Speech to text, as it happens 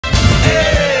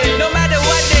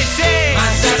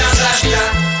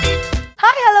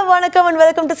vanakkam and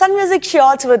welcome to Sun Music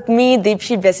Shorts with me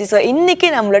Deepshi Blessy. So இன்னைக்கு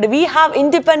நம்மளோட we have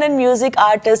independent music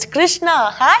artist Krishna.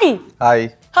 Hi. Hi.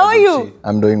 How are you?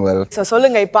 I'm doing well. So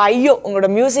சொல்லுங்க இப்போ ஐயோ உங்களோட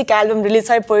music album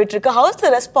release ஆயி போயிட்டு இருக்கு. How's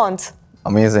the response?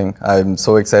 Amazing. I'm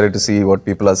so excited to see what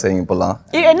people are saying இப்போலாம்.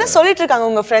 என்ன சொல்லிட்டு இருக்காங்க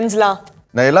உங்க ஃப்ரெண்ட்ஸ்லாம்?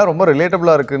 நான் எல்லாம் ரொம்ப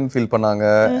ரிலேட்டபிளா இருக்குன்னு ஃபீல் பண்ணாங்க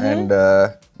and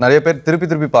நிறைய பேர்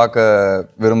திருப்பி பார்க்க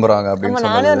விரும்புறாங்க அப்படினு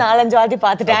சொன்னாங்க. நானும் 4-5 வாட்டி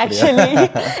பார்த்துட்டேன் actually.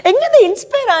 எங்க இருந்து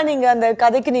இன்ஸ்பயர் ஆனீங்க அந்த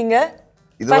கதைக்கு நீங்க?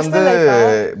 இது வந்து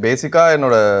பேசிக்கா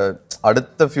என்னோட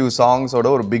அடுத்த few songs ஓட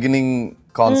ஒரு beginning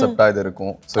கான்செப்டா இது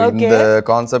இருக்கும். சோ இந்த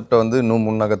கான்செப்ட் வந்து இன்னும்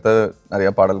முன்னகத்த நிறைய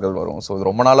பாடல்கள் வரும். சோ இது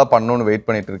ரொம்ப நாளா பண்ணனும்னு வெயிட்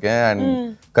பண்ணிட்டு இருக்கேன் and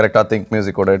கரெக்ட்டா think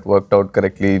music ஓட it worked out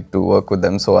correctly to work with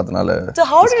them. So அதனால So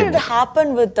how did it happen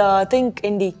with think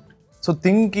indie? So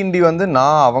think indie வந்து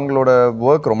நான் அவங்களோட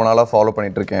work ரொம்ப நாளா ஃபாலோ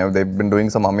பண்ணிட்டு இருக்கேன். They've been doing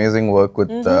some amazing work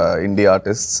with indie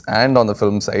artists and on the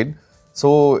film side. So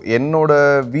என்னோட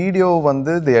video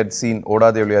வந்து they had seen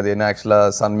ஓடாதே ஒளியாதே என்ன actually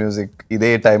Sun Music இதே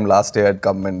time last year had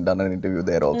come and done an interview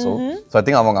there also. So I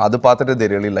think அவங்க அது பார்த்துட்டு they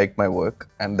really liked my work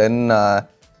and then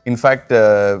in fact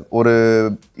ஒரு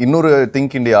இன்னொரு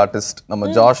think indie artist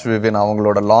நம்ம Josh Vivian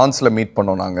அவங்களோட லான்ச்ல meet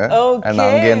பண்ணோம் நாங்க and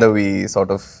அங்கேருந்து we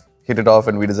sort of hit it off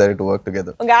and we decided to work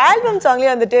together. உங்க ஆல்பம்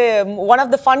சாங்லயே வந்துட்டு one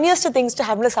of the funniest things to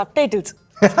have is subtitles.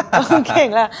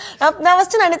 ஓகேங்களா நான்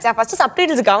ஃபர்ஸ்ட்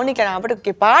சப்டைட்டில்ஸ் கவனிக்கல பட்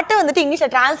ஓகே பாட்டை வந்துட்டு இங்கிலீஷ்ல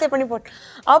டிரான்ஸ்லேட் பண்ணி போட்டேன்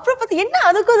அப்புறம் பார்த்து என்ன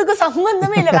அதுக்கும்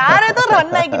சம்பந்தமே இல்லை வேற ஏதோ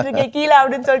ரன் ஆகிட்டு இருக்கேன் கீழே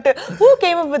அப்படின்னு சொல்லிட்டு who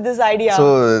came up with this idea? So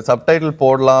subtitle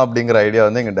போடலாம் அப்படிங்கிற ஐடியா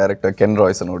வந்து எங்க டைரக்டர் கென்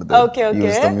ராய்சன் ஓடுது. He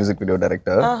was the music video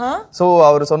director. So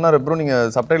அவர் சொன்னாரு ப்ரோ நீங்க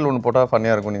சப்டைட்டில் ஒன்னு போட்டா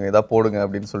ஃபன்னியா இருக்கும் நீங்க இதா போடுங்க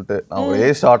அப்படின்னு சொல்லிட்டு நான்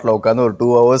ஒரே ஷாட்ல உட்கார்ந்து ஒரு 2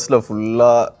 ஹவர்ஸ்ல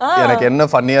ஃபுல்லா எனக்கு என்ன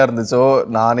ஃபன்னியா இருந்துச்சோ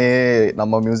நானே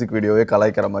நம்ம மியூசிக் வீடியோவே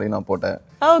கலாய்க்கிற மாதிரி நான் போட்டேன்.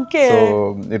 Okay. So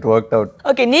it worked out.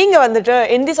 Okay, நீங்க வந்துட்டு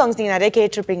ஹிந்தி சாங்ஸ் நீங்க நிறைய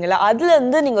கேட்டிருப்பீங்களா அதுல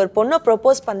இருந்து நீங்க ஒரு பொண்ணை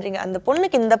ப்ரோபோஸ் பண்றீங்க அந்த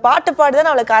பொண்ணுக்கு இந்த பாட்டு பாடுதான்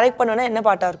அவளை கரெக்ட் பண்ணனும்னா என்ன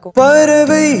பாட்டா இருக்கும்?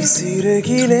 பறவை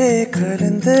சிறகிலே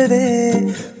கலந்ததே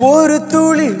ஒரு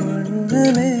துளி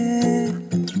வண்ணமே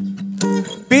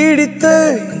பிடித்த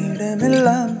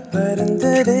இடமெல்லாம்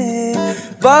பறந்ததே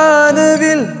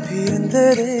வானவில்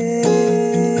பிறந்ததே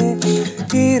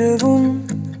இரவும்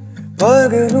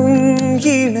பகலும்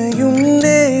இணையும்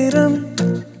நேரம்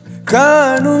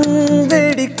காணும்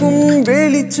வெடிக்கும்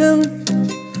வெளிச்சம்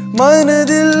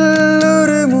மனதில்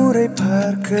ஒரு முறை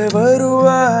பார்க்க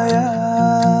வருவாயா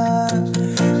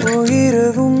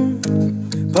இரவும்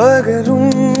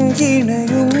பகலும்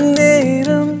இணையும்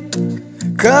நேரம்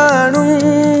காணும்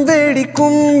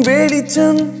வெடிக்கும்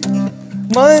வெளிச்சம்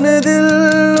மனதில்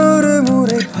ஒரு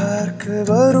முறை பார்க்க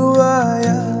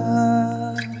வருவாயா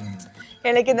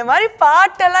எனக்கு இந்த மாதிரி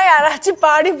பாட்டெல்லாம் யாராச்சும்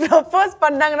பாடி ப்ரப்போஸ்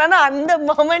பண்ணாங்கன்னா அந்த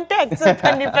மொமெண்ட்டை அக்செப்ட்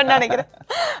பண்ணிப்பேன்னு நினைக்கிறேன்.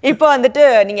 இப்போ வந்துட்டு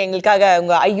நீங்க எங்களுக்காக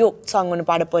உங்க ஐயோ சாங் ஒன்று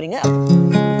பாட போறீங்க.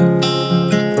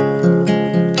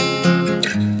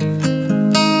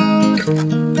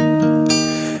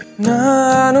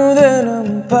 நானும்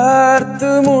தினம்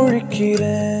பார்த்து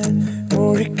முழிக்கிறேன்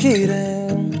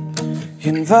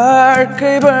என்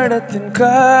வாழ்க்கை படத்தின்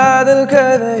காதல்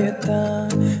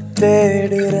கதையத்தான்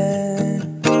தேடுறேன்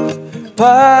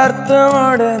பார்த்த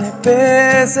உடனே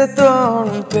பேச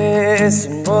தோணும்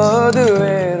பேசும்போது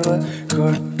வேர்வை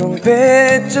கொட்டும்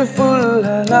பேச்சு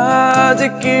ஃபுல்லா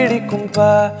லாஜிக் கிடிக்கும்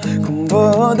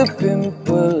பார்க்கும்போது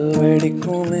பிம்பிள்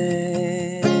வெடிக்குமே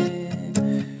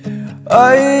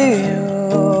ஐயோ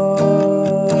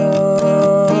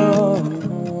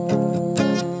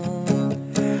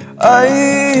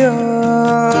ஐயோ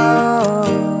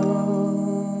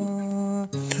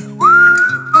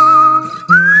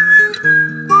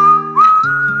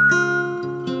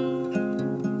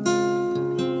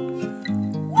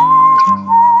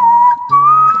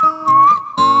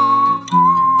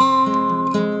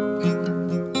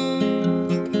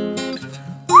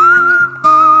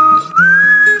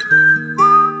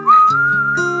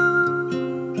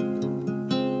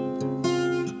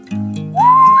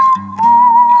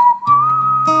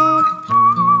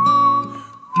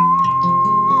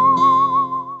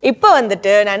இப்போ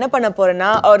வந்துட்டு நான் என்ன பண்ண போறேன்னா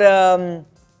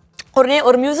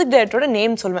ஒரு மியூசிக் டைரக்டரோட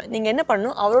நேம் சொல்வேன் நீங்க என்ன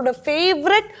பண்ணணும் அவரோட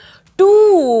ஃபேவரட்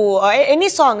எனி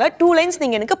சாங் 2 லைன்ஸ்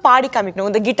நீங்க எனக்கு பாடி காமிக்கணும்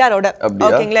இந்த கிட்டாரோட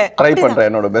ஓகேங்களா ட்ரை பண்றேன்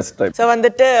என்னோட பெஸ்ட் ட்ரை. சோ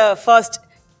வந்துட்டு ஃபர்ஸ்ட்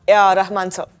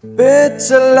ரஹ்மான் சார்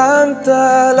பேச்செல்லாம்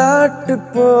தாலாட்டு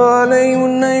போல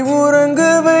உன்னை உறங்க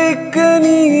வைக்க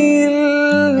நீ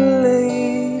இல்லை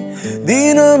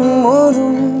தினம்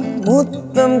மோதும்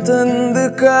முத்தம் தந்து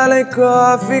காலை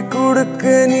காஃபி கொடுக்க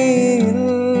நீ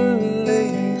இல்லை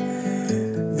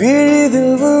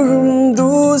விழிதில் விழும்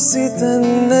தூசி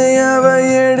தன்னை அவ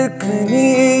எடுக்க நீ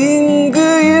இங்கு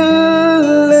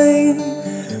இல்லை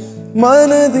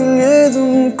மனதில்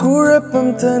ஏதும் குழப்பம்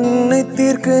தன்னை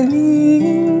தீர்க்க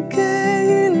நீங்கே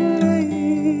இல்லை.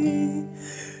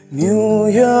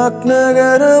 நியூயார்க்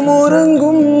நகரம்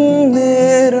உறங்கும்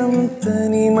நேரம்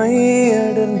தனிமை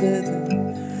அடர்ந்தது,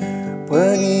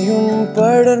 பனியும்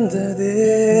படர்ந்ததே,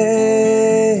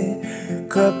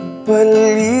 கப்பல்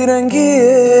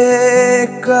இறங்கியே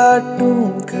காட்டும்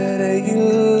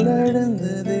கரையில்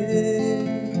நடந்ததே.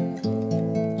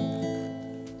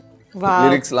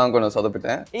 லிரிக்ஸ்லாம் கொஞ்சம்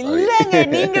சொதப்பிட்டேன். இல்லங்க,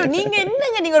 நீங்க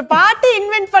என்னங்க, நீங்க ஒரு பாட்டு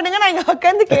இன்வென்ட் பண்ணுங்க, நான் இங்க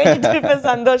உட்கார்ந்து கேட்டுட்டு இருப்பேன்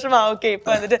சந்தோஷமா. ஓகே, இப்போ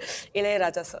வந்துட்டு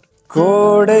இளையராஜா சார்.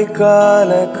 கோடை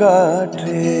கால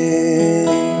காற்றே,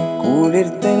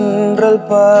 குளிர் தென்றல்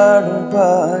பாடும்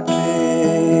பாற்றே,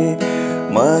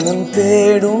 மனம்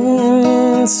தேடும்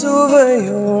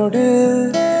சுவையோடு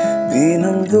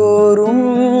தினம்தோறும்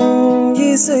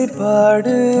இசை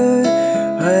பாடு,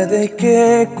 அதை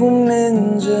கேட்கும்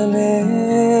நெஞ்சமே.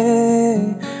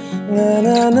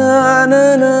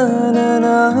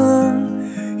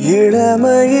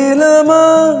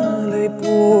 இளமயிலமாலை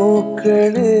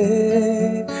பூக்களே,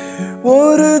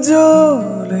 ஒரு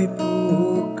ஜோலை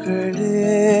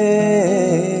பூக்களே,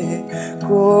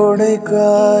 கோடை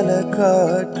கால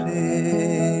காற்றே,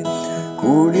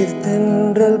 குளிர்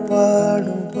தென்றல்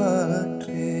பாடும்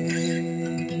பாற்றே.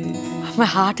 My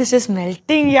heart is just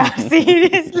melting, yeah,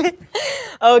 seriously.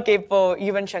 Okay, இப்போ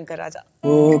யுவன் சங்கர் ராஜா.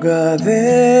 போகாதே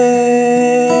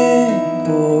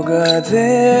போகாதே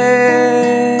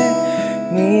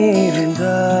நீ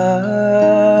இருந்தால்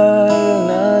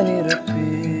நான்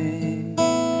இருப்பேன்.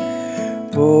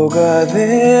 போகாதே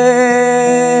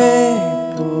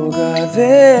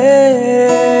போகாதே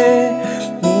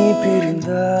நீ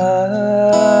பிரிந்தால்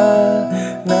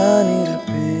நான்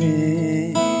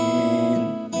இருப்பேன்.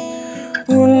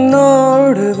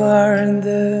 உன்னோடு வாழ்ந்த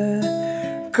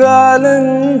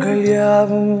காலங்கள்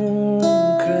யாவும்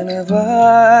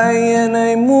கனவாய்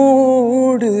என்னை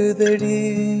மூடுதடி.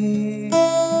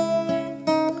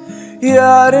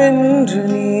 யாரென்று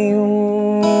நீயும்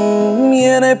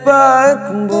என்னை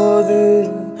பார்க்கும்போது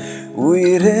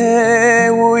உயிரே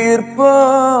உயிர்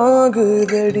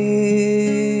போகுதடி.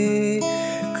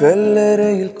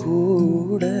 கல்லறையில்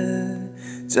கூட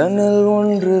ஜன்னல்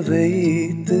ஒன்று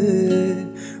வைத்து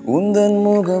உந்தன்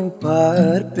முகம்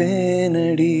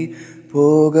பார்ப்பேனடி.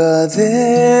 போகாதே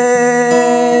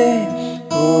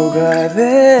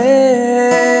போகாதே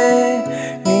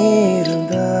நீ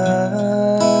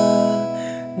இருந்தால்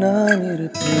நான்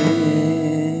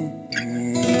இருப்பேன்.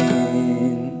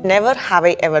 Never have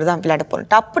I ever தான் விளையாட போறோம்.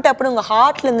 டப்புன்னு உங்க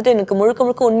ஹார்ட்ல இருந்துட்டு எனக்கு முழுக்க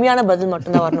முழுக்க உண்மையான பதில்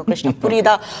மட்டும் தான் வரணும் கிருஷ்ணா,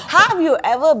 புரியுதா? Have you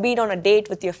ever been on a date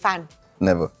with your fan?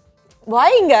 Never.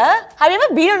 Whyங்க? Have you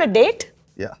ever been on a date?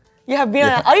 Yeah. You have been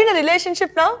on are you in a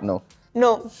relationship now? No. No.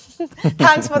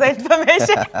 Thanks for the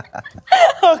information.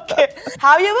 Okay.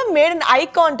 Have you ever made an eye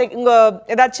contact? உங்க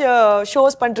ஏதாச்சும்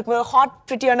shows பண்ணிட்டு hot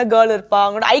பிரிட்டியான girl இருப்பா,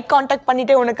 அவங்களோட eye contact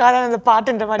பண்ணிட்டே உனக்காக அந்த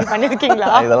பாட்டுன்ற மாதிரி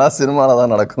பண்ணிருக்கீங்களா? இதெல்லாம் சினிமால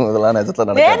தான் நடக்கும், இதெல்லாம் நிஜத்துல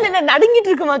நடக்கும். நேர்ல என்ன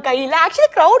நடுங்கிட்டு இருக்குமா கையில? ஆக்சுவலி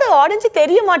கிரவுட் ஆடியன்ஸ்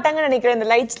தெரிய மாட்டாங்கன்னு நினைக்கிறேன் இந்த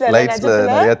லைட்ஸ்ல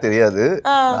நிறைய தெரியாது.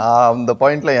 அந்த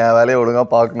பாயிண்ட்ல என் வேலையை ஒழுங்கா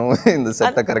பார்க்கணும், இந்த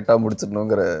செட்டை கரெக்டா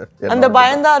முடிச்சிடணுங்கிற அந்த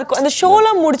பயம் தான் இருக்கும். அந்த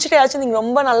ஷோல முடிச்சிட்டு ஏதாச்சும் நீங்க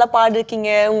ரொம்ப நல்லா பாடிருக்கீங்க,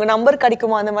 உங்க நம்பர்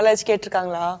கிடைக்குமா அந்த மாதிரி ஏதாச்சும்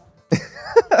கேட்டிருக்காங்களா?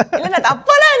 இல்ல நான்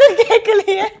தப்பாலாம் எதுவும்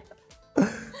கேட்கலையே.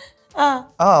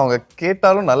 அவங்க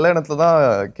கேட்டாலும் நல்ல எண்ணத்துல தான்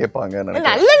கேட்பாங்க.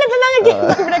 நல்ல எண்ணத்துல தாங்க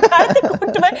கேட்பாங்க, கழுத்து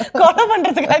கூட்டு போய் கொலை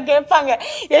பண்றதுக்காக கேட்பாங்க.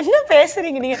 என்ன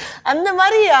பேசுறீங்க நீங்க? அந்த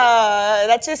மாதிரி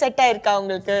ஏதாச்சும் செட் ஆயிருக்கா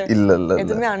உங்களுக்கு? இல்ல இல்ல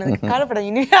எதுவுமே ஆனது காலப்படாது,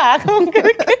 இனிமே ஆகும்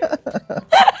உங்களுக்கு.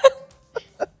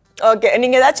 ஓகே,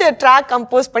 நீங்க ஏதாச்சும் ட்ராக்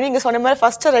கம்போஸ் பண்ணி நீங்க சொன்ன மாதிரி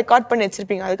ஃபர்ஸ்ட் ரெக்கார்ட் பண்ணி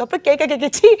வச்சிருப்பீங்க, அதுக்கப்புறம்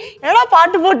கேட்சி என்னடா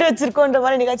பாட்டு போட்டு வச்சிருக்கோன்ற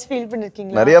மாதிரி நீங்க ஃபீல்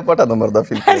பண்ணிருக்கீங்களா? நிறைய பாட்டு அந்த மாதிரி தான்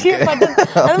ஃபீல்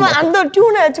பண்ணிருக்கேன். அந்த ஒரு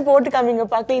டியூனை வச்சு போட்டு காமிங்க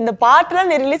பாக்க. இந்த பாட்டுலாம்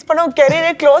நீ ரிலீஸ் பண்ண உன்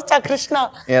கெரியரே க்ளோஸ் கிருஷ்ணா.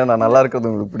 ஏன் நான் நல்லா இருக்கிறது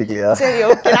உங்களுக்கு பிடிக்கலையா? சரி,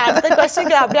 ஓகே, நான் அடுத்த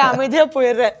क्वेश्चनக்கு அப்படியே அமைதியா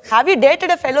போயிடுறேன். Have you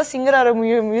dated a fellow singer or a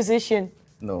musician?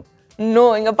 No. No.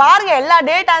 இங்க பாருங்க, எல்லா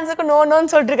டேட் ஆன்சருக்கு நோ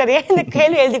நோன்னு சொல்லிட்டு இருக்காரு. ஏன் இந்த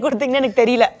கேள்வி எழுதி கொடுத்தீங்கன்னு எனக்கு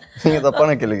தெரியல. நீங்க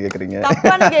தப்பான கேள்வி கேக்குறீங்க.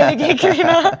 தப்பான கேள்வி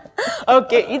கேக்குறீனா?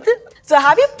 ஓகே, இது so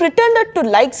have you pretended to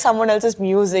like someone else's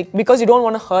music because you don't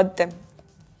want to hurt them?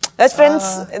 That's friends,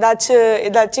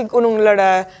 ஏதாச்சும் உங்களோட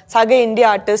சக இந்தியா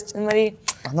ஆர்டிஸ்ட் இந்த மாதிரி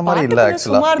அந்த மாதிரி இல்ல.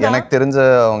 ஆக்சுவலா எனக்கு தெரிஞ்ச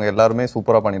அவங்க எல்லாரும்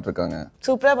சூப்பரா பண்ணிட்டு இருக்காங்க.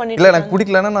 சூப்பரா பண்ணிட்டு இல்ல எனக்கு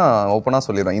பிடிக்கலன்னா நான் ஓப்பனா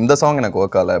சொல்லிடுறேன், இந்த சாங் எனக்கு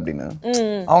ஒர்க் ஆகல அப்படின்னு.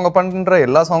 அவங்க பண்ற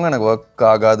எல்லா சாங்கும் எனக்கு ஒர்க்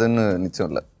ஆகாதுன்னு நிச்சயம்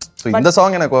இல்ல. ஸோ இந்த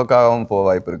சாங் எனக்கு ஒர்க் ஆகாம போக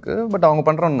வாய்ப்பு இருக்கு. பட் அவங்க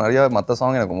பண்ற நிறைய மற்ற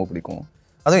சாங் எனக்கு ரொம்ப பிடிக்கும்.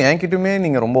 அதுவும் என்கிட்டயுமே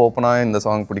நீங்க ரொம்ப ஓப்பனா இந்த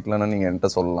சாங் பிடிக்கலன்னு நீங்க என்கிட்ட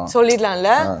சொல்லலாம், சொல்லிடலாம்ல.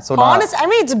 Honest, I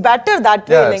mean it's better that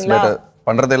way இல்லைங்களா?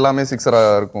 பண்றது எல்லாமே சிக்ஸரா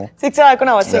இருக்கும். சிக்ஸரா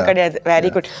இருக்கும்னு அவசியம் கிடையாது.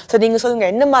 Very good. ஸோ நீங்க சொல்லுங்க,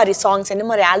 என்ன மாதிரி சாங்ஸ், என்ன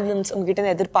மாதிரி ஆல்பம்ஸ் உங்ககிட்ட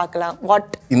இருந்து எதிர்பார்க்கலாம்?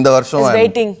 வாட் இந்த வருஷம்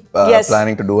waiting?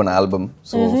 planning to do an album,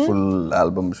 so full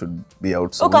album should be out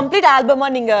soon. Complete ஆல்பமா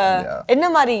நீங்க என்ன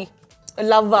மாதிரி,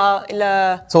 லவ்வா இல்ல?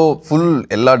 ஸோ ஃபுல்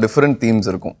எல்லா டிஃப்ரெண்ட் தீம்ஸ்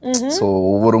இருக்கும். ஸோ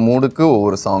ஒவ்வொரு மூடுக்கு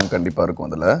ஒவ்வொரு சாங் கண்டிப்பா இருக்கும்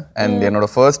அதுல. அண்ட் என்னோட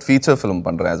ஃபர்ஸ்ட் ஃபீச்சர் ஃபிலிம்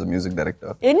பண்றேன் as a music director.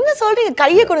 என்ன சொல்றீங்க?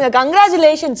 கையை கொடுங்க.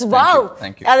 கங்க்ராச்சுலேஷன்ஸ். வாவ்.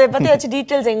 Thank you. அதை பத்தி வச்சு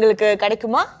டீடைல்ஸ் எங்களுக்கு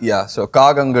கிடைக்குமா? Yeah, so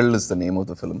Kagangal is the name of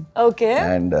the film. Okay.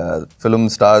 And film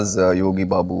stars Yogi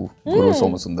Babu, Guru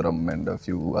Somasundaram and a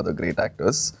few other great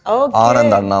actors. Okay.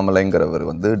 Anand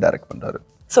அண்ணாமலைங்கிறவர் வந்து டைரக்ட் பண்றாரு.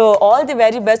 So all the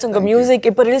very best. உங்க music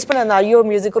இப்போ release பண்ண அந்த ஐயோ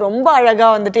music ரொம்ப அழகா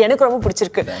வந்துட்டு எனக்கு ரொம்ப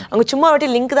பிடிச்சிருக்கு. அவங்க சும்மா வாட்டி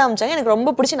லிங்க் தான் அனுப்பிச்சாங்க, எனக்கு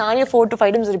ரொம்ப பிடிச்சி நானே 4 to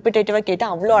 5 times ரிப்பீட்டேட்டிவா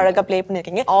கேட்டேன். அவ்வளோ அழகா ப்ளே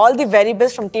பண்ணிருக்கீங்க. All the very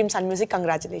best from team Sun music.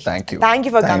 Congratulation. Thank you. Thank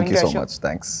you for coming to our show. Thank you so much.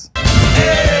 Thanks.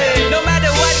 Hey, no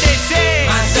matter what they say,